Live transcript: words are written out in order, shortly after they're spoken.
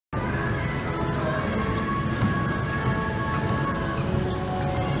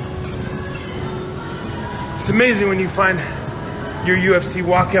It's amazing when you find your UFC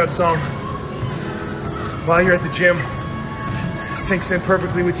walkout song while you're at the gym. It sinks in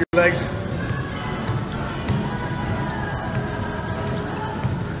perfectly with your legs.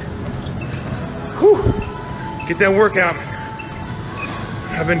 Whew. Get that workout.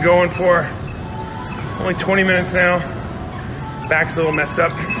 I've been going for only 20 minutes now. Back's a little messed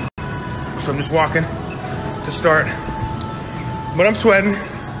up, so I'm just walking to start. But I'm sweating.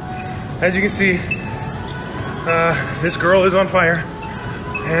 As you can see, this girl is on fire.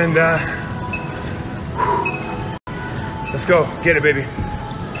 And let's go. Get it, baby.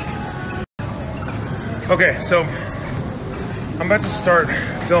 Okay, so I'm about to start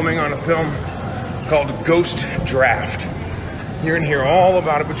filming on a film called Ghost Draft. You're gonna hear all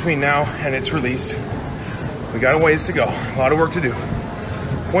about it between now and its release. We got a ways to go, a lot of work to do.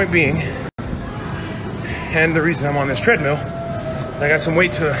 Point being, and the reason I'm on this treadmill, I got some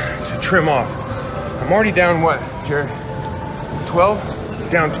weight to trim off. I'm already down, what, Jared?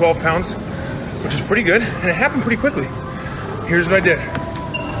 12? Down 12 pounds, which is pretty good, and it happened pretty quickly. Here's what I did.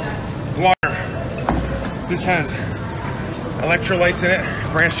 Water. This has electrolytes in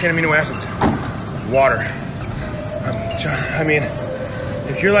it, branched-chain amino acids. Water. I mean,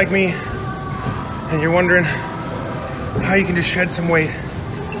 if you're like me and you're wondering how you can just shed some weight,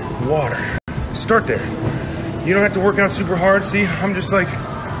 water. Start there. You don't have to work out super hard. See, I'm just like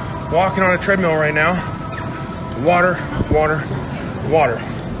walking on a treadmill right now. Water, water, water.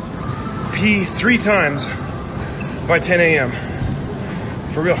 Pee 3 times by 10 a.m.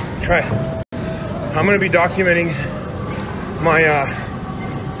 For real, try it. I'm gonna be documenting my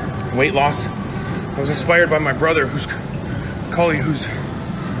weight loss. I was inspired by my brother, who's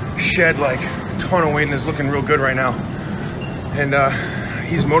shed like a ton of weight and is looking real good right now. And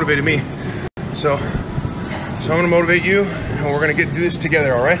he's motivated me. So I'm gonna motivate you, and we're gonna do this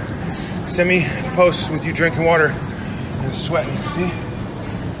together, all right? Send me posts with you drinking water and sweating. See?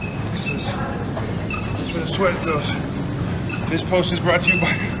 This is where the sweat goes. This post is brought to you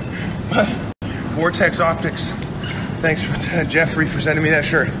by Vortex Optics. Thanks to Jeffrey for sending me that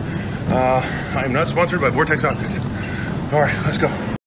shirt. I'm not sponsored by Vortex Optics. All right, let's go.